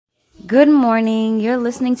Good morning. You're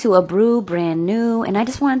listening to A Brew Brand New, and I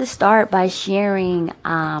just wanted to start by sharing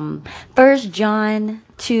 1 John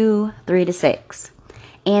 2, 3 to 6.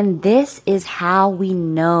 And this is how we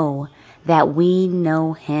know that we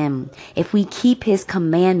know him, if we keep his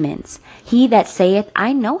commandments. He that saith,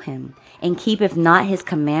 I know him, and keepeth not his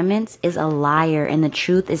commandments, is a liar, and the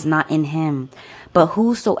truth is not in him. But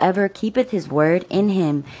whosoever keepeth his word, in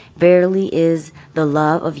him verily is the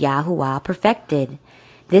love of Yahuwah perfected.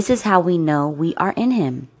 This is how we know we are in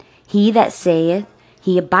him. He that saith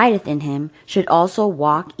he abideth in him should also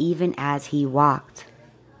walk even as he walked.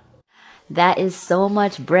 That is so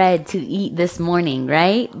much bread to eat this morning,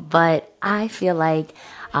 right? But I feel like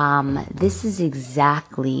this is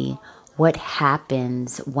exactly what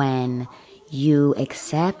happens when you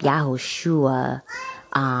accept Yahushua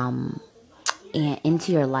and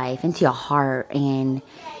into your life, into your heart, and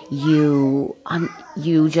you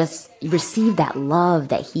just receive that love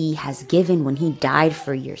that he has given when he died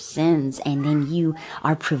for your sins, and then you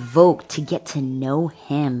are provoked to get to know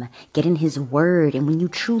him, get in his word, and when you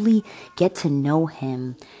truly get to know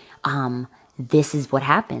him, this is what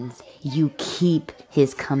happens. You keep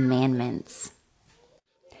his commandments,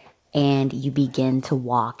 and you begin to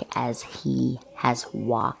walk as he has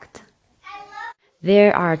walked.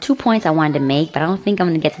 There are 2 points I wanted to make, but I don't think I'm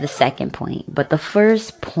going to get to the second point. But the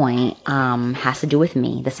first point has to do with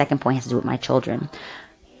me. The second point has to do with my children.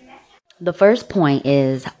 The first point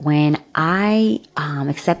is when I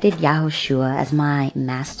accepted Yahushua as my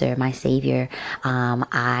master, my savior,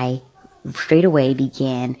 I straight away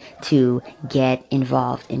began to get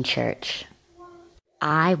involved in church.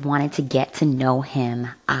 I wanted to get to know him.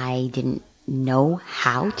 I didn't know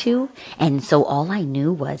how to, and so all I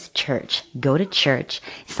knew was church. Go to church,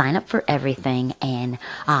 sign up for everything, and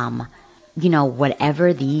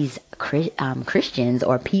whatever these Christians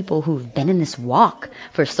or people who've been in this walk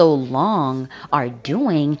for so long are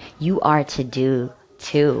doing, you are to do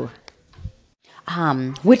too.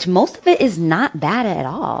 Which most of it is not bad at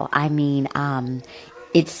all. I mean,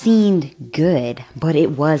 it seemed good, but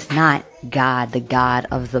it was not God, the God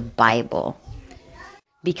of the Bible.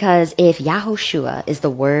 Because if Yahushua is the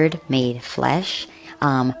word made flesh,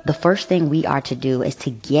 the first thing we are to do is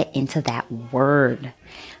to get into that word.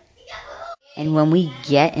 And when we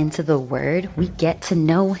get into the word, we get to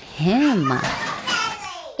know him.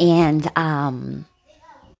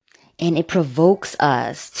 And it provokes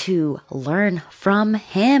us to learn from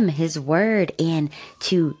him, his word, and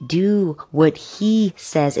to do what he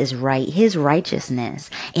says is right, his righteousness.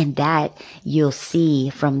 And that you'll see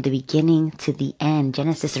from the beginning to the end,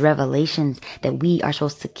 Genesis, Revelations, that we are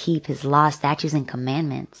supposed to keep his laws, statutes, and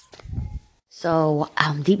commandments. So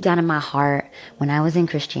deep down in my heart, when I was in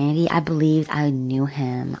Christianity, I believed I knew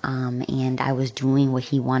him, and I was doing what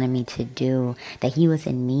he wanted me to do, that he was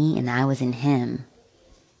in me and I was in him.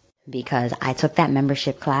 Because I took that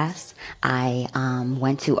membership class. I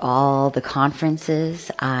went to all the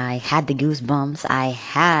conferences. I had the goosebumps. I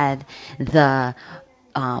had the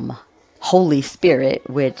Holy Spirit,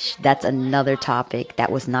 which that's another topic.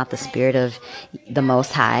 That was not the Spirit of the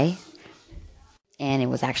Most High. And it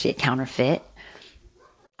was actually a counterfeit.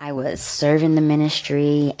 I was serving the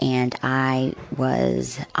ministry, and I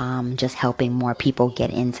was just helping more people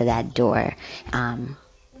get into that door.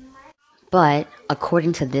 But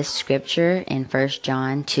according to this scripture in 1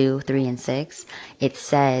 John 2, 3, and 6, it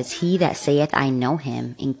says, He that saith, I know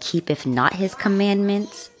him, and keepeth not his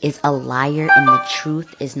commandments, is a liar, and the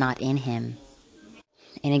truth is not in him.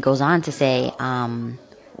 And it goes on to say, I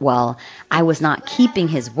was not keeping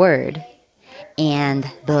his word, and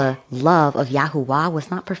the love of Yahuwah was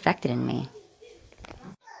not perfected in me.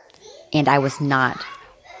 And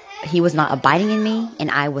he was not abiding in me,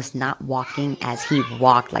 and I was not walking as he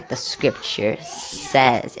walked, like the scripture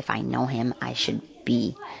says. If I know him, I should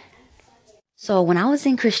be. So when I was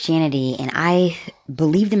in Christianity and I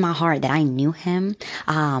believed in my heart that I knew him,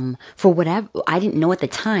 for whatever, I didn't know at the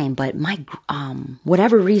time, but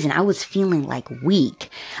whatever reason, I was feeling like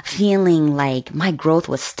weak, feeling like my growth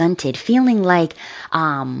was stunted, feeling like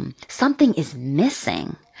something is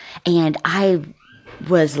missing. And I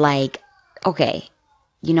was like, okay,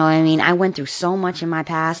 you know what I mean? I went through so much in my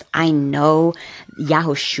past. I know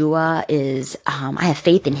Yahushua is, I have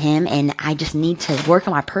faith in him, and I just need to work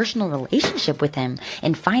on my personal relationship with him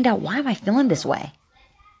and find out, why am I feeling this way?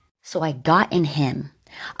 So I got in him,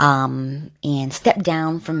 and stepped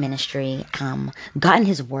down from ministry, got in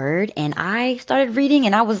his word, and I started reading,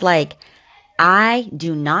 and I was like, I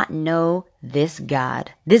do not know this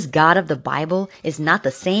God. This God of the Bible is not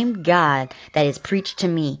the same God that is preached to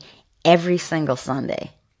me every single Sunday.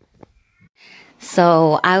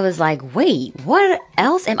 So I was like, wait, what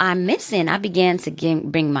else am I missing? I began to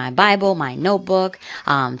bring my Bible, my notebook,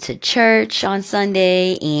 to church on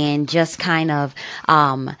Sunday, and just kind of,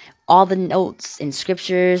 all the notes and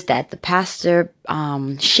scriptures that the pastor,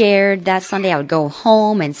 shared that Sunday. I would go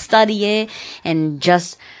home and study it and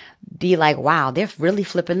just be like, wow, they're really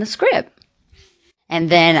flipping the script. And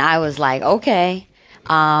then I was like, okay,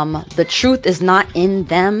 the truth is not in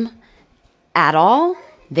them at all.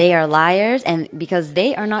 They are liars, and because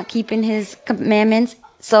they are not keeping his commandments,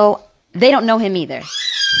 so they don't know him either.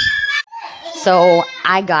 So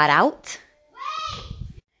I got out,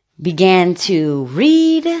 began to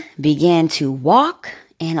read, began to walk,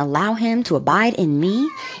 and allow him to abide in me,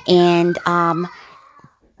 and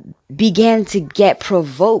began to get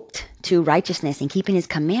provoked to righteousness and keeping his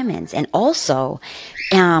commandments, and also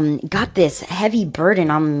got this heavy burden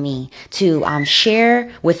on me to share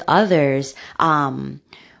with others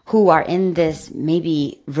who are in this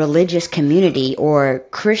maybe religious community or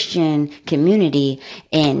Christian community,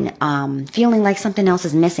 and feeling like something else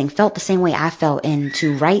is missing, felt the same way I felt, and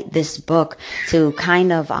to write this book to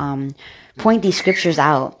kind of point these scriptures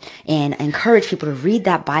out and encourage people to read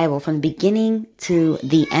that Bible from the beginning to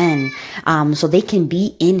the end, so they can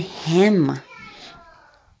be in him,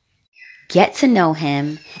 get to know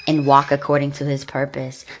him, and walk according to his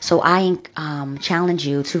purpose. So I challenge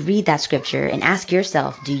you to read that scripture and ask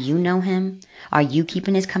yourself, do you know him? Are you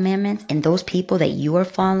keeping his commandments? And those people that you are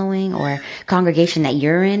following or congregation that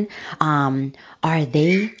you're in, are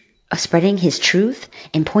they spreading his truth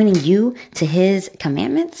and pointing you to his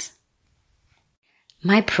commandments?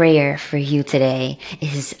 My prayer for you today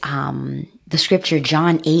is the scripture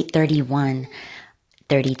John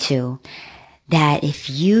 8:31-32. That if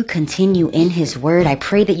you continue in his word, I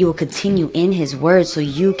pray that you will continue in his word so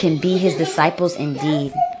you can be his disciples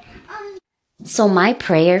indeed. So my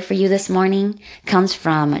prayer for you this morning comes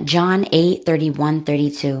from John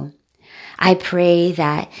 8:31-32. I pray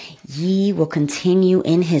that ye will continue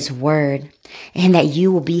in his word, and that you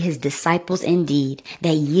will be his disciples indeed,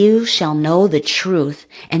 that you shall know the truth,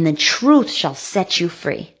 and the truth shall set you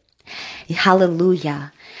free.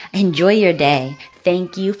 Hallelujah. Enjoy your day.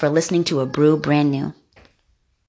 Thank you for listening to A Brew Brand New.